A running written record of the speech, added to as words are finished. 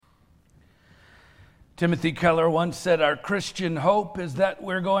Timothy Keller once said, "Our Christian hope is that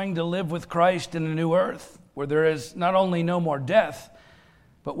we're going to live with Christ in a new earth, where there is not only no more death,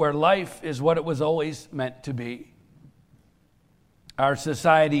 but where life is what it was always meant to be." Our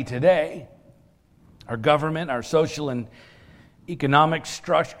society today, our government, our social and economic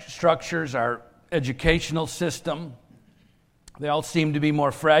structures, our educational system, they all seem to be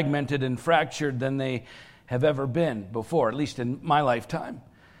more fragmented and fractured than they have ever been before, at least in my lifetime.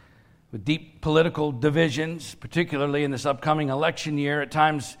 With deep political divisions, particularly in this upcoming election year, at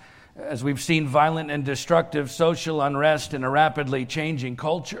times, as we've seen, violent and destructive social unrest in a rapidly changing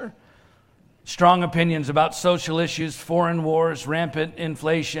culture, strong opinions about social issues, foreign wars, rampant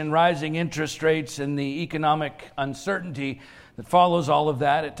inflation, rising interest rates, and the economic uncertainty that follows all of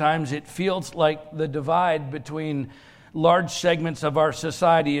that. At times it feels like the divide between large segments of our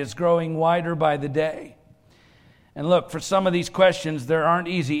society is growing wider by the day. And look, for some of these questions, there aren't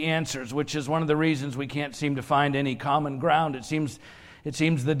easy answers, which is one of the reasons we can't seem to find any common ground. It seems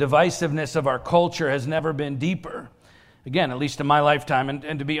the divisiveness of our culture has never been deeper. Again, at least in my lifetime.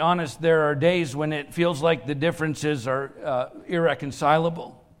 And to be honest, there are days when it feels like the differences are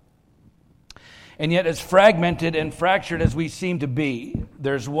irreconcilable. And yet, as fragmented and fractured as we seem to be,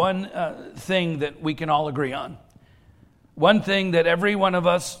 there's one thing that we can all agree on. One thing that every one of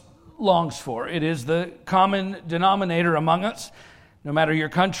us longs for. It is the common denominator among us, no matter your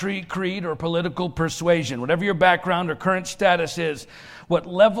country, creed, or political persuasion, whatever your background or current status is. What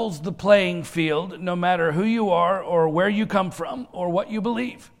levels the playing field, no matter who you are or where you come from or what you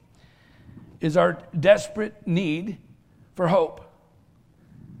believe, is our desperate need for hope.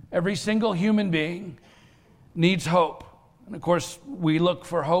 Every single human being needs hope. And of course, we look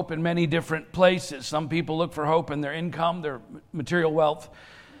for hope in many different places. Some people look for hope in their income, their material wealth,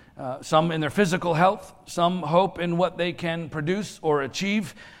 some in their physical health, some hope in what they can produce or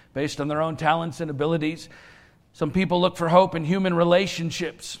achieve based on their own talents and abilities. Some people look for hope in human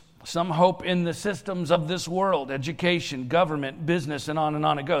relationships. Some hope in the systems of this world, education, government, business, and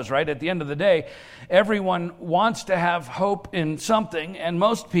on it goes, right? At the end of the day, everyone wants to have hope in something, and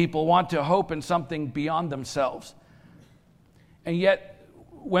most people want to hope in something beyond themselves. And yet,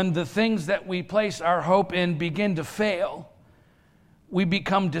 when the things that we place our hope in begin to fail, we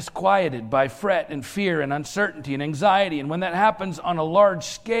become disquieted by fret and fear and uncertainty and anxiety. And when that happens on a large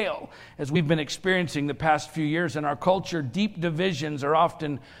scale, as we've been experiencing the past few years in our culture, deep divisions are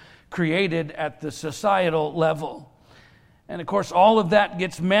often created at the societal level. And of course, all of that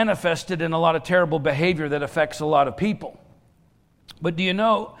gets manifested in a lot of terrible behavior that affects a lot of people. But do you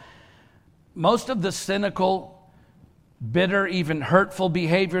know, most of the cynical, bitter, even hurtful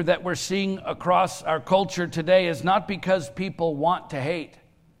behavior that we're seeing across our culture today is not because people want to hate.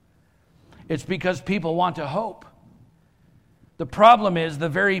 It's because people want to hope. The problem is the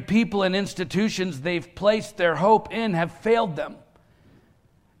very people and institutions they've placed their hope in have failed them.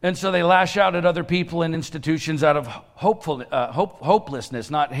 And so they lash out at other people and institutions out of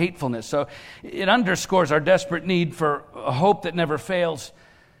hopelessness, not hatefulness. So it underscores our desperate need for a hope that never fails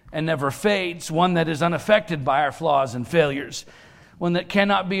and never fades, one that is unaffected by our flaws and failures, one that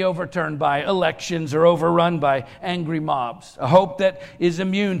cannot be overturned by elections or overrun by angry mobs, a hope that is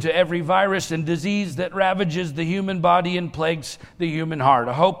immune to every virus and disease that ravages the human body and plagues the human heart,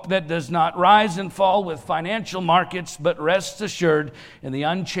 a hope that does not rise and fall with financial markets but rests assured in the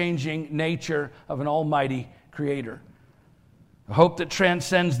unchanging nature of an almighty creator, a hope that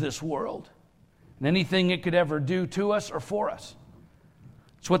transcends this world and anything it could ever do to us or for us.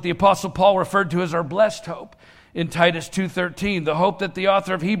 It's what the Apostle Paul referred to as our blessed hope in Titus 2:13, the hope that the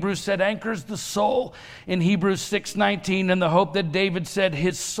author of Hebrews said anchors the soul in Hebrews 6:19, and the hope that David said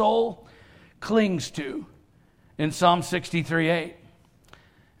his soul clings to in Psalm 63:8.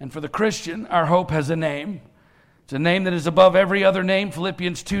 And for the Christian, our hope has a name. It's a name that is above every other name,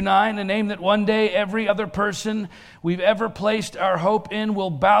 Philippians 2:9, a name that one day every other person we've ever placed our hope in will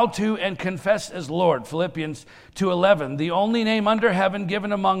bow to and confess as Lord, Philippians 2:11, the only name under heaven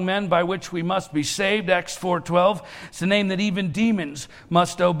given among men by which we must be saved, Acts 4:12. It's the name that even demons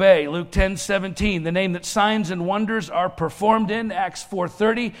must obey, Luke 10:17, the name that signs and wonders are performed in, Acts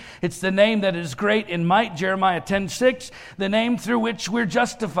 4:30. It's the name that is great in might, Jeremiah 10:6, the name through which we're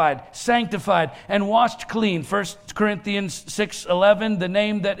justified, sanctified, and washed clean, 1 Corinthians 6:11, the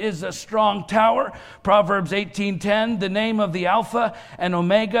name that is a strong tower, Proverbs 18:10, the name of the Alpha and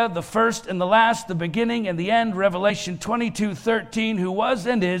Omega, the first and the last, the beginning and the end, Revelation 22:13, who was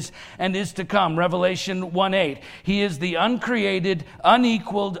and is to come, Revelation 1:8. He is the uncreated,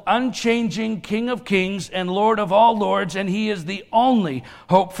 unequaled, unchanging King of kings and Lord of all lords, and he is the only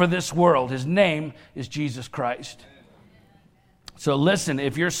hope for this world. His name is Jesus Christ. So listen,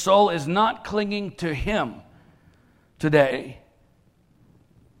 if your soul is not clinging to him today,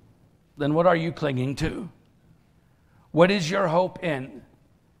 then what are you clinging to? What is your hope in?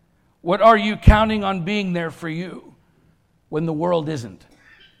 What are you counting on being there for you when the world isn't?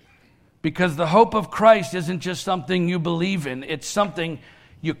 Because the hope of Christ isn't just something you believe in, it's something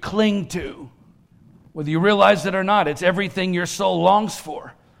you cling to. Whether you realize it or not, it's everything your soul longs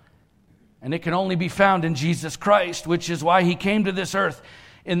for. And it can only be found in Jesus Christ, which is why he came to this earth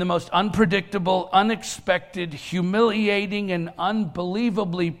in the most unpredictable, unexpected, humiliating, and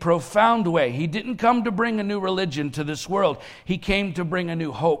unbelievably profound way. He didn't come to bring a new religion to this world. He came to bring a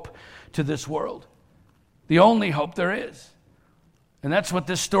new hope to this world. The only hope there is. And that's what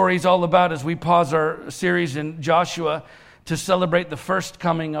this story is all about as we pause our series in Joshua to celebrate the first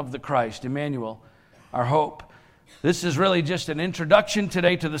coming of the Christ, Immanuel, our hope. This is really just an introduction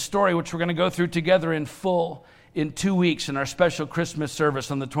today to the story, which we're going to go through together in full in 2 weeks in our special Christmas service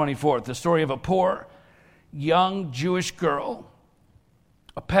on the 24th. The story of a poor, young Jewish girl,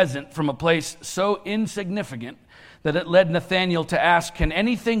 a peasant from a place so insignificant that it led Nathanael to ask, can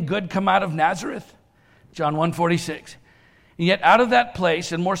anything good come out of Nazareth? John 1:46. And yet out of that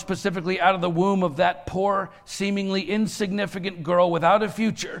place, and more specifically out of the womb of that poor, seemingly insignificant girl without a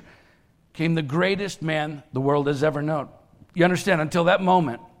future, came the greatest man the world has ever known. You understand, until that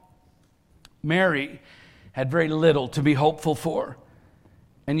moment, Mary had very little to be hopeful for.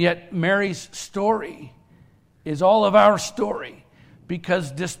 And yet Mary's story is all of our story,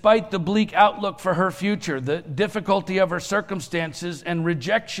 because despite the bleak outlook for her future, the difficulty of her circumstances and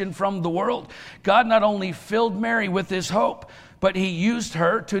rejection from the world, God not only filled Mary with his hope, but he used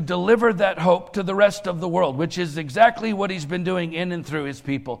her to deliver that hope to the rest of the world, which is exactly what he's been doing in and through his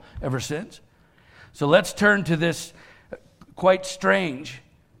people ever since. So let's turn to this quite strange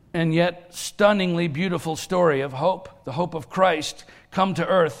and yet stunningly beautiful story of hope, the hope of Christ come to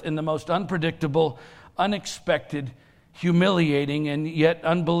earth in the most unpredictable, unexpected, humiliating, and yet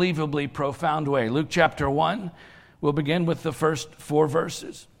unbelievably profound way. Luke chapter 1, we'll begin with the first 4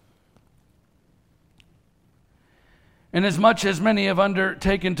 verses. Inasmuch as many have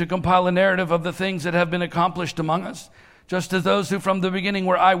undertaken to compile a narrative of the things that have been accomplished among us, just as those who from the beginning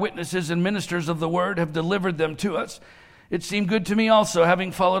were eyewitnesses and ministers of the word have delivered them to us, it seemed good to me also,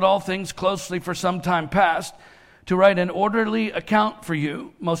 having followed all things closely for some time past, to write an orderly account for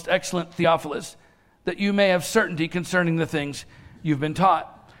you, most excellent Theophilus, that you may have certainty concerning the things you've been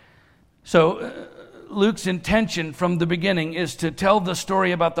taught. So Luke's intention from the beginning is to tell the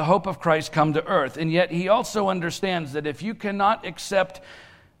story about the hope of Christ come to earth. And yet he also understands that if you cannot accept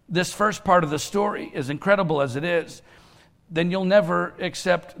this first part of the story, as incredible as it is, then you'll never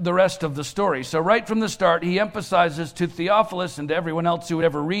accept the rest of the story. So right from the start, he emphasizes to Theophilus and to everyone else who would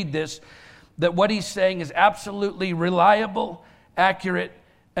ever read this, that what he's saying is absolutely reliable, accurate,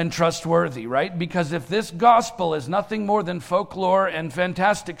 and trustworthy, right? Because if this gospel is nothing more than folklore and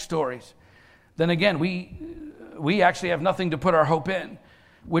fantastic stories, then again, we actually have nothing to put our hope in,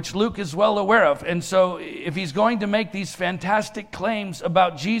 which Luke is well aware of. And so if he's going to make these fantastic claims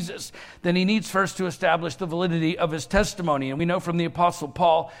about Jesus, then he needs first to establish the validity of his testimony. And we know from the Apostle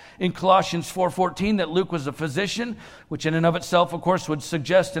Paul in Colossians 4:14 that Luke was a physician, which in and of itself, of course, would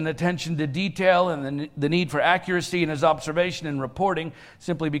suggest an attention to detail and the need for accuracy in his observation and reporting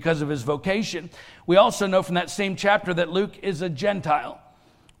simply because of his vocation. We also know from that same chapter that Luke is a Gentile,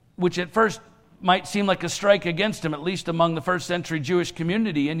 which at first might seem like a strike against him, at least among the first century Jewish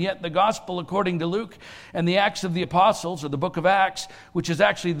community. And yet the gospel, according to Luke, and the Acts of the Apostles, or the book of Acts, which is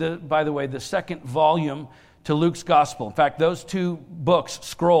actually, by the way, the second volume to Luke's gospel. In fact, those 2 books,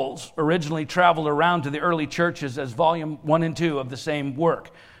 scrolls, originally traveled around to the early churches as volume 1 and 2 of the same work,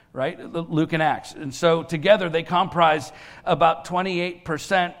 right? Luke and Acts. And so together they comprise about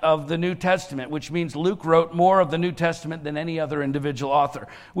 28% of the New Testament, which means Luke wrote more of the New Testament than any other individual author,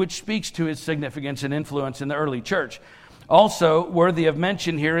 which speaks to his significance and influence in the early church. Also worthy of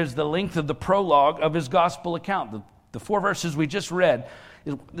mention here is the length of the prologue of his gospel account. The 4 verses we just read,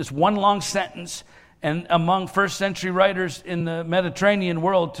 this one long sentence. And among first century writers in the Mediterranean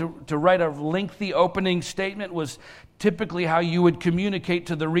world, to write a lengthy opening statement was typically how you would communicate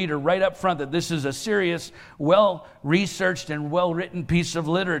to the reader right up front that this is a serious, well-researched and well-written piece of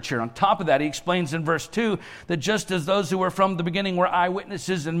literature. On top of that, he explains in verse 2 that just as those who were from the beginning were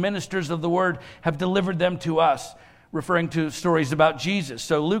eyewitnesses and ministers of the word have delivered them to us, referring to stories about Jesus.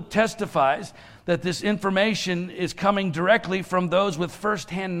 So Luke testifies that this information is coming directly from those with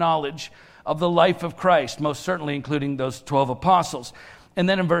firsthand knowledge of the life of Christ, most certainly including those 12 apostles. And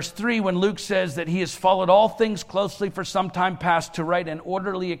then in verse 3, when Luke says that he has followed all things closely for some time past to write an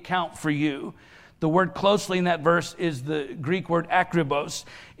orderly account for you, The word closely in that verse is the Greek word akribos.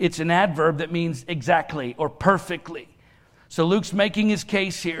 It's an adverb that means exactly or perfectly. So Luke's making his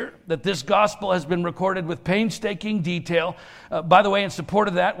case here that this gospel has been recorded with painstaking detail. By the way, in support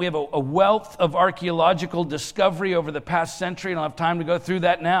of that, we have a wealth of archaeological discovery over the past century, and I'll have time to go through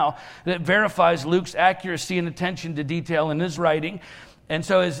that now, that verifies Luke's accuracy and attention to detail in his writing. And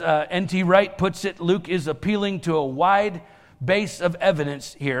so as N.T. Wright puts it, Luke is appealing to a wide base of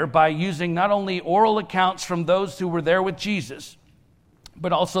evidence here by using not only oral accounts from those who were there with Jesus,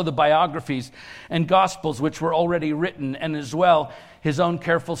 but also the biographies and gospels which were already written, and as well his own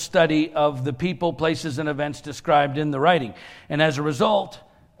careful study of the people, places, and events described in the writing. And as a result,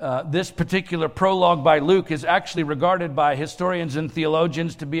 this particular prologue by Luke is actually regarded by historians and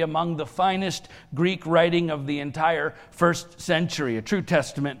theologians to be among the finest Greek writing of the entire first century, a true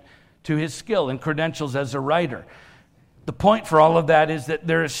testament to his skill and credentials as a writer. The point for all of that is that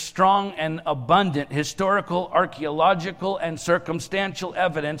there is strong and abundant historical, archaeological, and circumstantial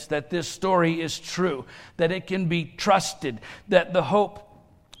evidence that this story is true, that it can be trusted, that the hope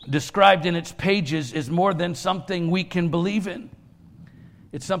described in its pages is more than something we can believe in.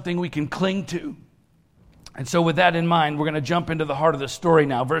 It's something we can cling to. And so with that in mind, we're going to jump into the heart of the story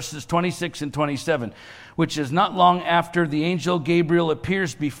now, verses 26 and 27, which is not long after the angel Gabriel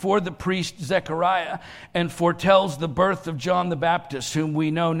appears before the priest Zechariah and foretells the birth of John the Baptist, whom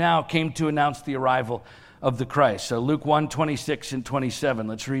we know now came to announce the arrival of the Christ. So Luke 1, 26 and 27,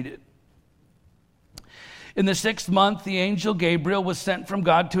 let's read it. In the 6th month, the angel Gabriel was sent from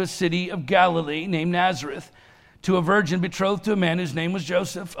God to a city of Galilee named Nazareth, to a virgin betrothed to a man whose name was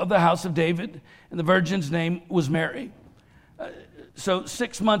Joseph, of the house of David, and the virgin's name was Mary. So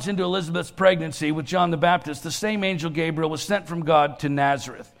 6 months into Elizabeth's pregnancy with John the Baptist, the same angel Gabriel was sent from God to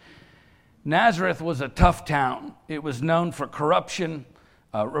Nazareth. Nazareth was a tough town. It was known for corruption,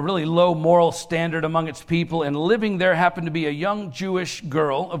 a really low moral standard among its people, and living there happened to be a young Jewish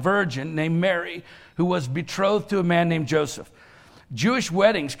girl, a virgin named Mary, who was betrothed to a man named Joseph. Jewish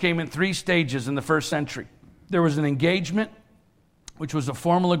weddings came in 3 stages in the first century. There was an engagement, which was a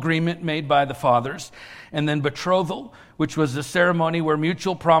formal agreement made by the fathers, and then betrothal, which was a ceremony where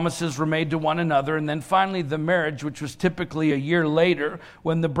mutual promises were made to one another, and then finally the marriage, which was typically a year later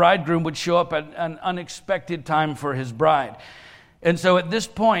when the bridegroom would show up at an unexpected time for his bride. And so at this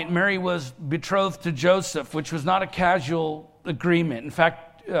point, Mary was betrothed to Joseph, which was not a casual agreement. In fact,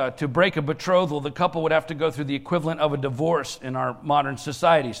 to break a betrothal, the couple would have to go through the equivalent of a divorce in our modern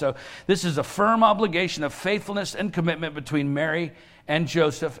society. So this is a firm obligation of faithfulness and commitment between Mary and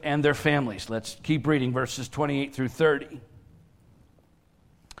Joseph and their families. Let's keep reading verses 28 through 30.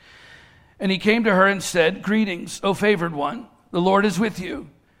 And he came to her and said, "Greetings, O favored one, the Lord is with you."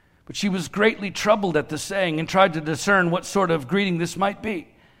 But she was greatly troubled at the saying and tried to discern what sort of greeting this might be.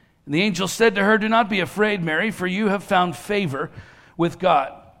 And the angel said to her, "Do not be afraid, Mary, for you have found favor with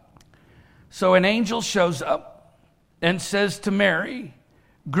God." So an angel shows up and says to Mary,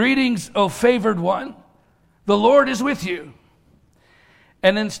 "Greetings, O favored one, the Lord is with you."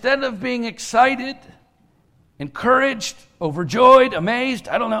 And instead of being excited, encouraged, overjoyed, amazed,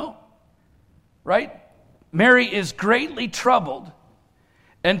 I don't know, right? Mary is greatly troubled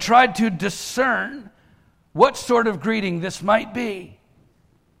and tried to discern what sort of greeting this might be.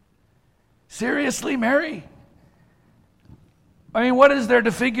 Seriously, Mary? I mean, what is there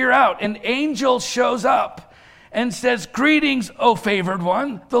to figure out? An angel shows up and says, "Greetings, O favored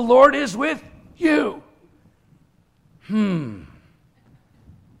one, the Lord is with you."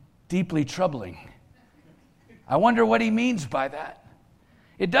 Deeply troubling. I wonder what he means by that.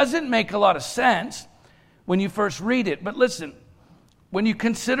 It doesn't make a lot of sense when you first read it, but listen, when you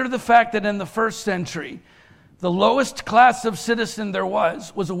consider the fact that in the first century, the lowest class of citizen there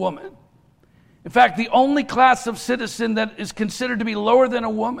was a woman. In fact, the only class of citizen that is considered to be lower than a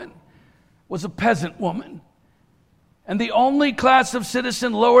woman was a peasant woman. And the only class of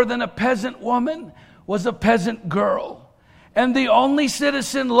citizen lower than a peasant woman was a peasant girl. And the only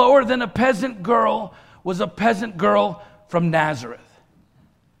citizen lower than a peasant girl was a peasant girl from Nazareth.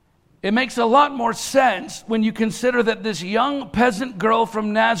 It makes a lot more sense when you consider that this young peasant girl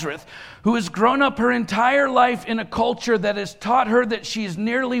from Nazareth, who has grown up her entire life in a culture that has taught her that she is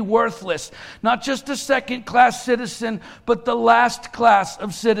nearly worthless, not just a second-class citizen, but the last class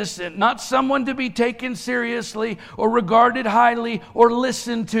of citizen, not someone to be taken seriously or regarded highly or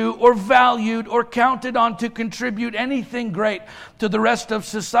listened to or valued or counted on to contribute anything great to the rest of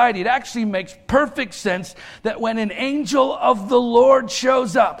society. It actually makes perfect sense that when an angel of the Lord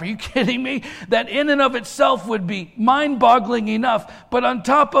shows up, are you kidding me? That in and of itself would be mind-boggling enough, but on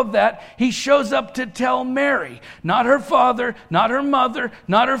top of that, He shows up to tell Mary, not her father, not her mother,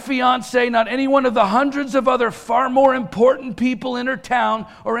 not her fiance, not any one of the hundreds of other far more important people in her town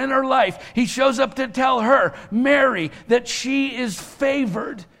or in her life. He shows up to tell her, Mary, that she is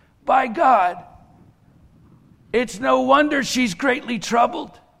favored by God. It's no wonder she's greatly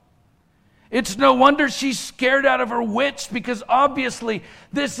troubled. It's no wonder she's scared out of her wits, because obviously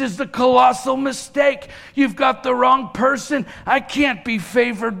this is the colossal mistake. You've got the wrong person. I can't be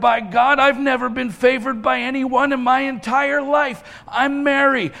favored by God. I've never been favored by anyone in my entire life. I'm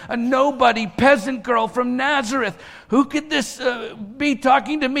Mary, a nobody peasant girl from Nazareth. Who could this be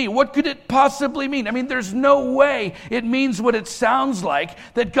talking to me? What could it possibly mean? I mean, there's no way it means what it sounds like,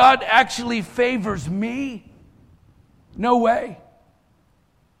 that God actually favors me. No way.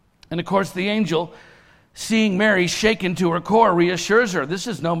 And of course, the angel, seeing Mary shaken to her core, reassures her. This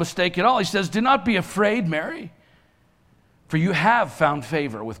is no mistake at all. He says, do not be afraid, Mary, for you have found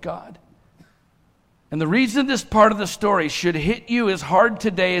favor with God. And the reason this part of the story should hit you as hard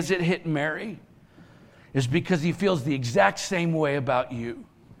today as it hit Mary is because he feels the exact same way about you.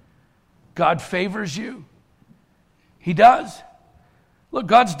 God favors you. He does. Look,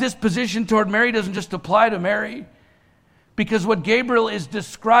 God's disposition toward Mary doesn't just apply to Mary. Because what Gabriel is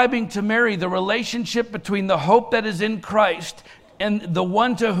describing to Mary, the relationship between the hope that is in Christ and the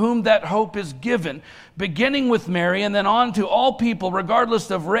one to whom that hope is given, beginning with Mary and then on to all people, regardless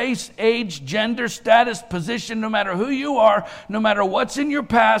of race, age, gender, status, position, no matter who you are, no matter what's in your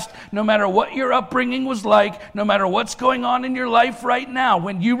past, no matter what your upbringing was like, no matter what's going on in your life right now,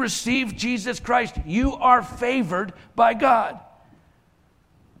 when you receive Jesus Christ, you are favored by God.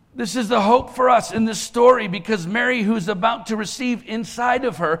 This is the hope for us in this story, because Mary, who's about to receive inside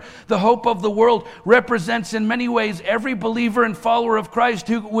of her the hope of the world, represents in many ways every believer and follower of Christ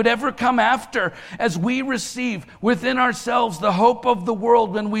who would ever come after, as we receive within ourselves the hope of the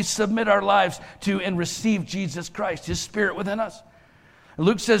world when we submit our lives to and receive Jesus Christ, His Spirit within us. And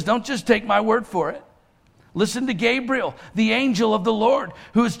Luke says, don't just take my word for it. Listen to Gabriel, the angel of the Lord,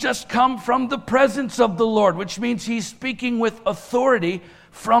 who has just come from the presence of the Lord, which means he's speaking with authority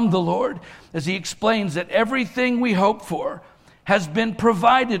from the Lord, as he explains that everything we hope for has been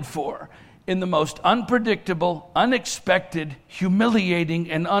provided for in the most unpredictable, unexpected,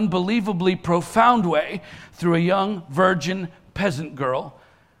 humiliating, and unbelievably profound way through a young virgin peasant girl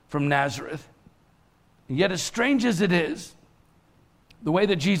from Nazareth. And yet, as strange as it is, the way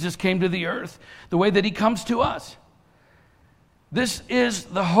that Jesus came to the earth, the way that he comes to us, this is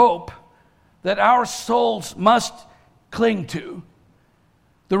the hope that our souls must cling to.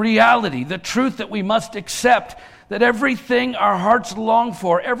 The reality, the truth that we must accept, that everything our hearts long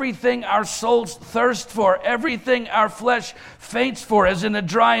for, everything our souls thirst for, everything our flesh faints for, as in a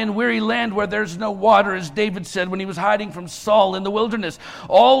dry and weary land where there's no water, as David said when he was hiding from Saul in the wilderness.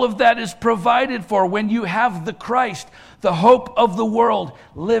 All of that is provided for when you have the Christ, the hope of the world,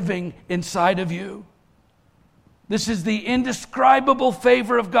 living inside of you. This is the indescribable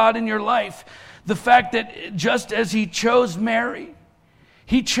favor of God in your life. The fact that just as he chose Mary,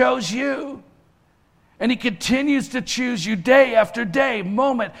 he chose you. And he continues to choose you day after day,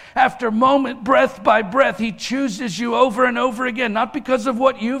 moment after moment, breath by breath. He chooses you over and over again, not because of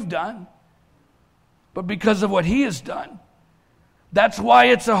what you've done, but because of what he has done. That's why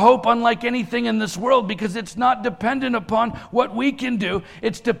it's a hope unlike anything in this world, because it's not dependent upon what we can do.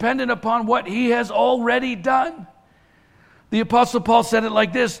 It's dependent upon what he has already done. The Apostle Paul said it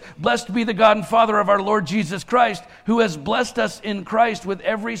like this: blessed be the God and Father of our Lord Jesus Christ, who has blessed us in Christ with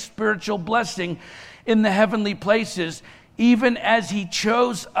every spiritual blessing in the heavenly places, even as he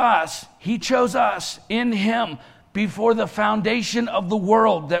chose us in him before the foundation of the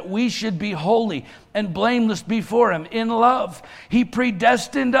world, that we should be holy and blameless before him in love. He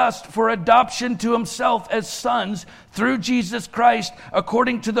predestined us for adoption to himself as sons through Jesus Christ,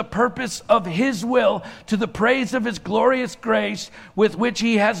 according to the purpose of his will, to the praise of his glorious grace, with which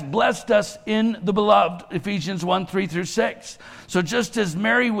he has blessed us in the beloved. Ephesians 1:3-6. So just as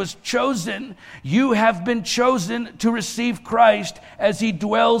Mary was chosen, you have been chosen to receive Christ as he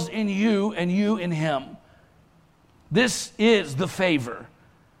dwells in you and you in him. This is the favor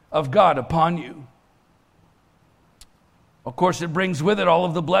of God upon you. Of course, it brings with it all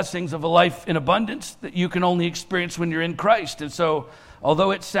of the blessings of a life in abundance that you can only experience when you're in Christ. And so,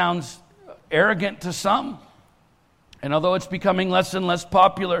 although it sounds arrogant to some, and although it's becoming less and less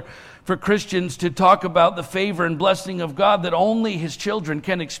popular for Christians to talk about the favor and blessing of God that only his children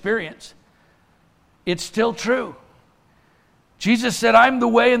can experience, it's still true. Jesus said, I'm the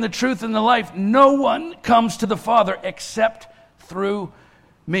way and the truth and the life. No one comes to the Father except through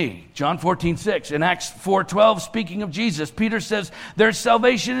me. John 14:6. In Acts 4:12, speaking of Jesus, Peter says, there's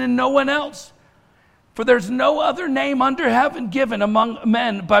salvation in no one else. For there's no other name under heaven given among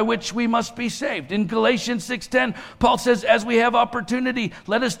men by which we must be saved. In Galatians 6:10, Paul says, as we have opportunity,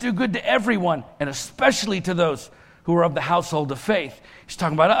 let us do good to everyone, and especially to those who are of the household of faith. He's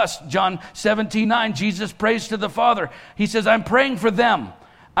talking about us. John 17:9, Jesus prays to the Father. He says, I'm praying for them.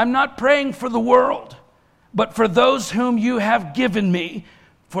 I'm not praying for the world, but for those whom you have given me,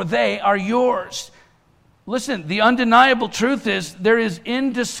 for they are yours. Listen, the undeniable truth is there is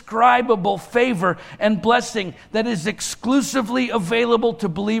indescribable favor and blessing that is exclusively available to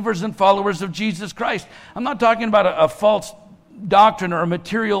believers and followers of Jesus Christ. I'm not talking about a false doctrine or a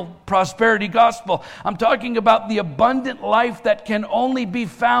material prosperity gospel. I'm talking about the abundant life that can only be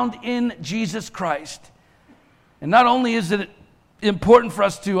found in Jesus Christ. And not only is it important for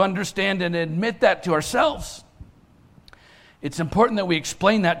us to understand and admit that to ourselves, it's important that we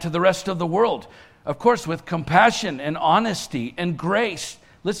explain that to the rest of the world. Of course, with compassion and honesty and grace.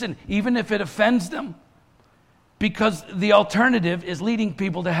 Listen, even if it offends them, because the alternative is leading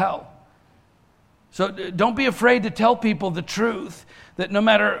people to hell. So don't be afraid to tell people the truth, that no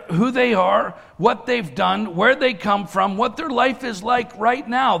matter who they are, what they've done, where they come from, what their life is like right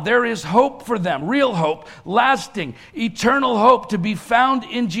now, there is hope for them, real hope, lasting, eternal hope to be found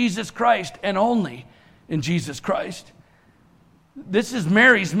in Jesus Christ and only in Jesus Christ. This is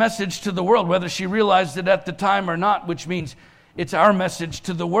Mary's message to the world, whether she realized it at the time or not, which means it's our message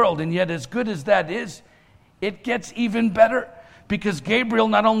to the world. And yet, as good as that is, it gets even better, because Gabriel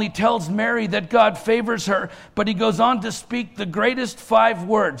not only tells Mary that God favors her, but he goes on to speak the greatest 5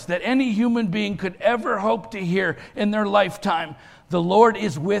 words that any human being could ever hope to hear in their lifetime. The Lord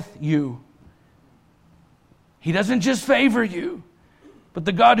is with you. He doesn't just favor you, but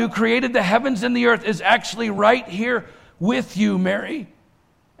the God who created the heavens and the earth is actually right here with you, Mary.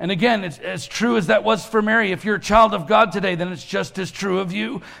 And again, it's as true as that was for Mary. If you're a child of God today, then it's just as true of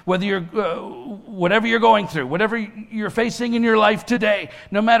you. Whether you're, whatever you're going through, whatever you're facing in your life today,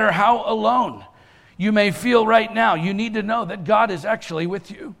 no matter how alone you may feel right now, you need to know that God is actually with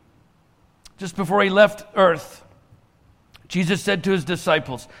you. Just before he left earth, Jesus said to his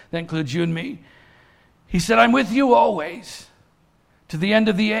disciples, that includes you and me, he said, I'm with you always, to the end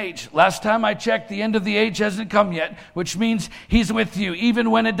of the age. Last time I checked, the end of the age hasn't come yet, which means he's with you,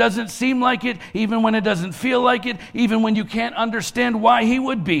 even when it doesn't seem like it, even when it doesn't feel like it, even when you can't understand why he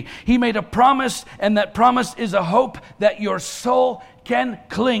would be. He made a promise, and that promise is a hope that your soul can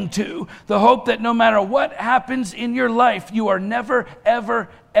cling to. The hope that no matter what happens in your life, you are never, ever,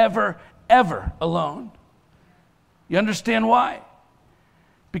 ever, ever alone. You understand why?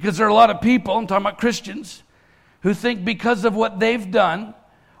 Because there are a lot of people, I'm talking about Christians, who think because of what they've done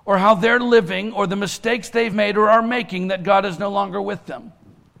or how they're living or the mistakes they've made or are making that God is no longer with them.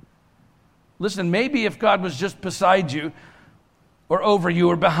 Listen, maybe if God was just beside you or over you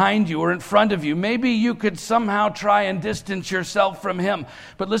or behind you or in front of you, maybe you could somehow try and distance yourself from him.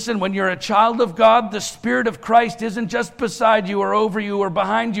 But listen, when you're a child of God, the Spirit of Christ isn't just beside you or over you or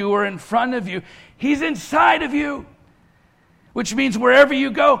behind you or in front of you. He's inside of you. Which means wherever you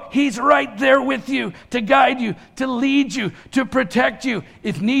go, he's right there with you to guide you, to lead you, to protect you,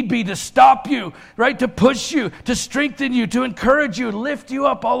 if need be, to stop you, right? To push you, to strengthen you, to encourage you, lift you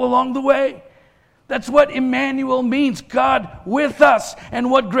up all along the way. That's what Immanuel means, God with us.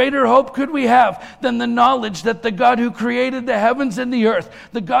 And what greater hope could we have than the knowledge that the God who created the heavens and the earth,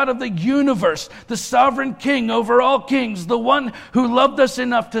 the God of the universe, the sovereign King over all kings, the one who loved us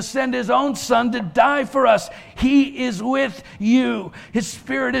enough to send his own Son to die for us, he is with you. His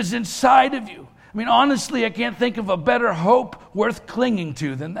Spirit is inside of you. I mean, honestly, I can't think of a better hope worth clinging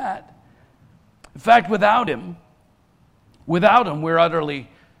to than that. In fact, without him, we're utterly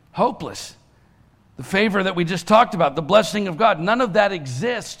hopeless. The favor that we just talked about, the blessing of God, none of that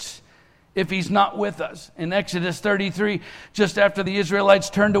exists if he's not with us. In Exodus 33, just after the Israelites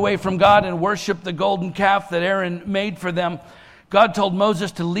turned away from God and worshiped the golden calf that Aaron made for them, God told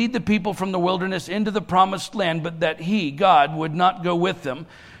Moses to lead the people from the wilderness into the promised land, but that he, God, would not go with them.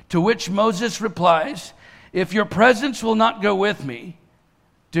 To which Moses replies, if your presence will not go with me,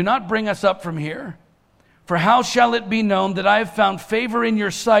 do not bring us up from here. For how shall it be known that I have found favor in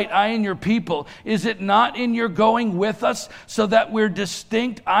your sight, I and your people? Is it not in your going with us, so that we're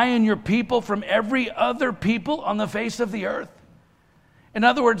distinct, I and your people, from every other people on the face of the earth? In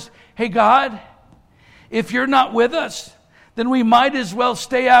other words, hey God, if you're not with us, then we might as well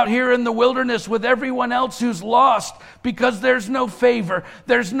stay out here in the wilderness with everyone else who's lost, because there's no favor,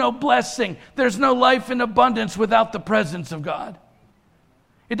 there's no blessing, there's no life in abundance without the presence of God.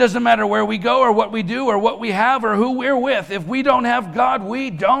 It doesn't matter where we go or what we do or what we have or who we're with. If we don't have God, we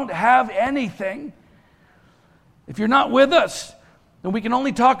don't have anything. If you're not with us, then we can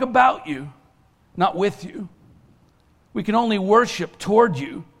only talk about you, not with you. We can only worship toward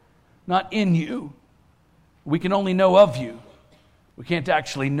you, not in you. We can only know of you. We can't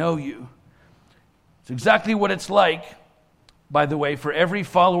actually know you. It's exactly what it's like, by the way, for every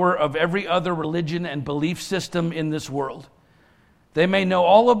follower of every other religion and belief system in this world. They may know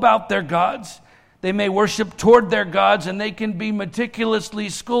all about their gods. They may worship toward their gods, and they can be meticulously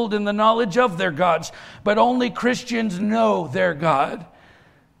schooled in the knowledge of their gods. But only Christians know their God.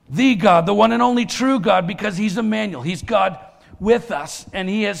 The God, the one and only true God, because He's Immanuel. He's God with us, and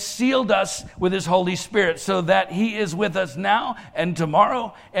He has sealed us with His Holy Spirit so that He is with us now and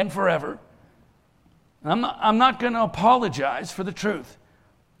tomorrow and forever. I'm not going to apologize for the truth.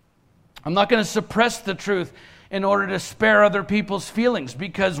 I'm not going to suppress the truth in order to spare other people's feelings,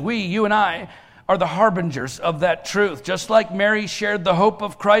 because you and I, are the harbingers of that truth. Just like Mary shared the hope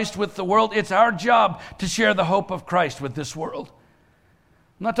of Christ with the world, it's our job to share the hope of Christ with this world.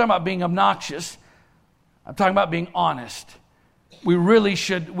 I'm not talking about being obnoxious. I'm talking about being honest. We really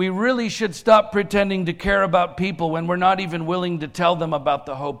should stop pretending to care about people when we're not even willing to tell them about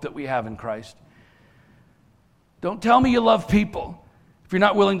the hope that we have in Christ. Don't tell me you love people if you're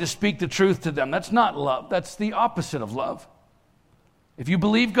not willing to speak the truth to them. That's not love. That's the opposite of love. If you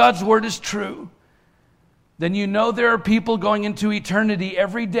believe God's word is true, then you know there are people going into eternity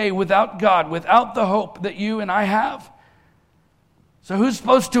every day without God, without the hope that you and I have. So who's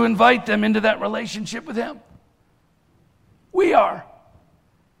supposed to invite them into that relationship with Him? We are.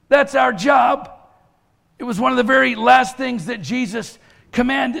 That's our job. It was one of the very last things that Jesus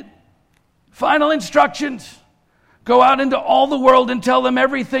commanded. Final instructions. Go out into all the world and tell them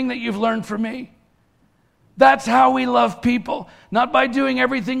everything that you've learned from me. That's how we love people. Not by doing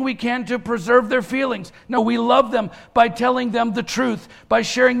everything we can to preserve their feelings. No, we love them by telling them the truth, by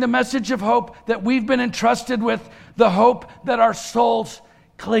sharing the message of hope that we've been entrusted with, the hope that our souls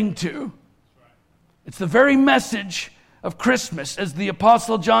cling to. It's the very message of Christmas. As the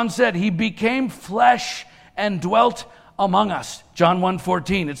Apostle John said, He became flesh and dwelt among us. John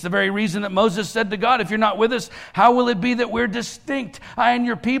 1:14. It's the very reason that Moses said to God, if you're not with us, how will it be that we're distinct, I and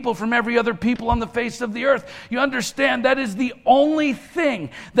your people, from every other people on the face of the earth? You understand that is the only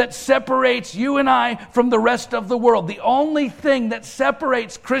thing that separates you and I from the rest of the world. The only thing that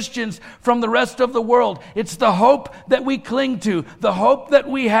separates Christians from the rest of the world. It's the hope that we cling to, the hope that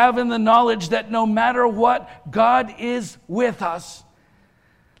we have in the knowledge that no matter what, God is with us.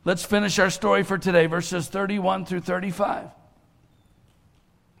 Let's finish our story for today, verses 31 through 35.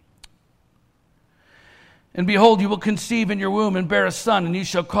 And behold, you will conceive in your womb and bear a son, and you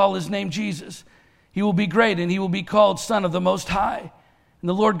shall call his name Jesus. He will be great, and he will be called Son of the Most High. And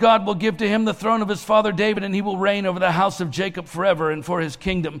the Lord God will give to him the throne of his father David, and he will reign over the house of Jacob forever, and for his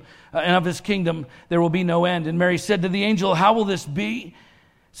kingdom, and of his kingdom there will be no end. And Mary said to the angel, how will this be,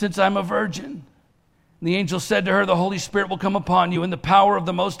 since I'm a virgin? And the angel said to her, the Holy Spirit will come upon you, and the power of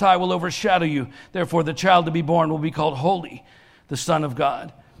the Most High will overshadow you. Therefore, the child to be born will be called Holy, the Son of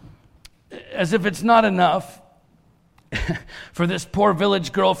God. As if it's not enough for this poor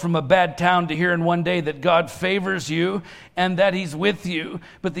village girl from a bad town to hear in one day that God favors you and that He's with you.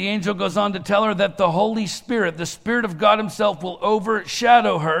 But the angel goes on to tell her that the Holy Spirit, the Spirit of God Himself, will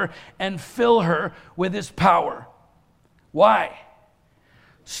overshadow her and fill her with His power. Why?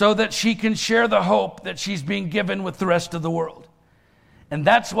 So that she can share the hope that she's being given with the rest of the world. And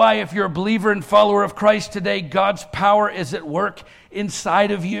that's why if you're a believer and follower of Christ today, God's power is at work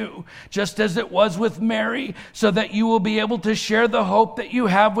inside of you, just as it was with Mary, so that you will be able to share the hope that you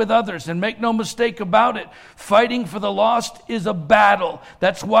have with others. And make no mistake about it, fighting for the lost is a battle.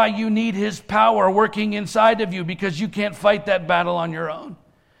 That's why you need His power working inside of you, because you can't fight that battle on your own.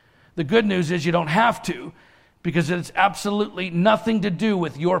 The good news is you don't have to, because it's absolutely nothing to do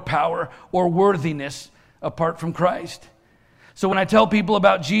with your power or worthiness apart from Christ. So when I tell people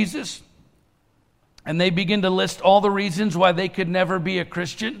about Jesus and they begin to list all the reasons why they could never be a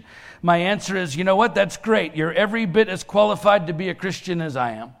Christian, my answer is, you know what, that's great. You're every bit as qualified to be a Christian as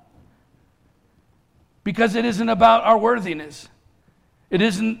I am. Because it isn't about our worthiness.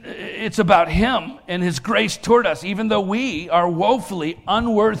 It's about Him and His grace toward us, even though we are woefully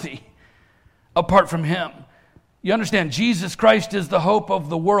unworthy apart from Him. You understand, Jesus Christ is the hope of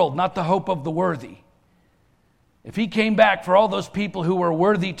the world, not the hope of the worthy. If He came back for all those people who were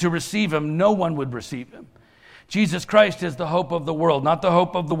worthy to receive Him, no one would receive Him. Jesus Christ is the hope of the world, not the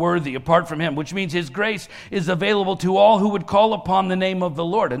hope of the worthy apart from him, which means his grace is available to all who would call upon the name of the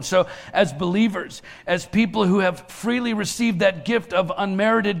Lord. And so as believers, as people who have freely received that gift of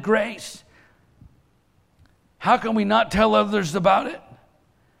unmerited grace, how can we not tell others about it?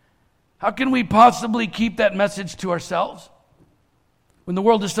 How can we possibly keep that message to ourselves when the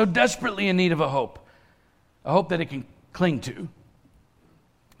world is so desperately in need of a hope that it can cling to,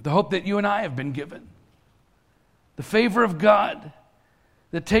 the hope that you and I have been given? The favor of God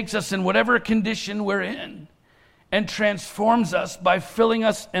that takes us in whatever condition we're in and transforms us by filling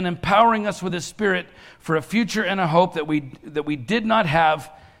us and empowering us with His Spirit for a future and a hope that we did not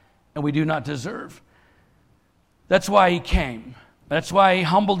have and we do not deserve. That's why He came. That's why He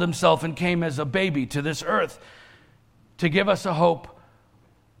humbled Himself and came as a baby to this earth to give us a hope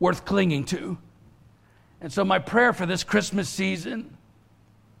worth clinging to. And so my prayer for this Christmas season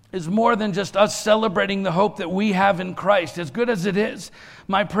is more than just us celebrating the hope that we have in Christ, as good as it is.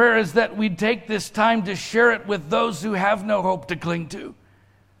 My prayer is that we take this time to share it with those who have no hope to cling to,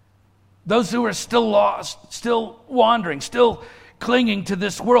 those who are still lost, still wandering, still clinging to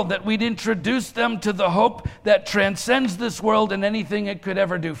this world, that we'd introduce them to the hope that transcends this world and anything it could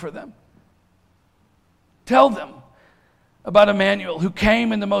ever do for them. Tell them about Immanuel, who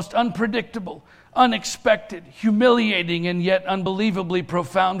came in the most unpredictable, unexpected, humiliating, and yet unbelievably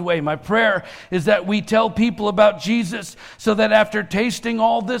profound way. My prayer is that we tell people about Jesus so that after tasting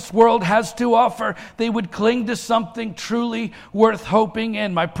all this world has to offer, they would cling to something truly worth hoping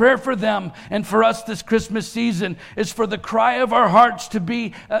in. My prayer for them and for us this Christmas season is for the cry of our hearts to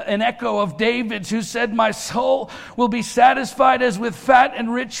be an echo of David's, who said, "My soul will be satisfied as with fat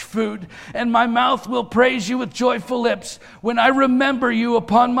and rich food, and my mouth will praise you with joyful lips when I remember you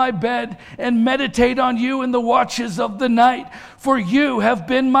upon my bed and meditate on you in the watches of the night. For you have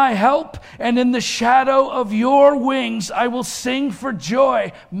been my help, and in the shadow of your wings I will sing for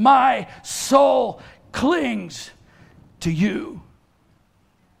joy. My soul clings to you."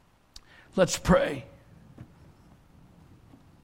 Let's pray.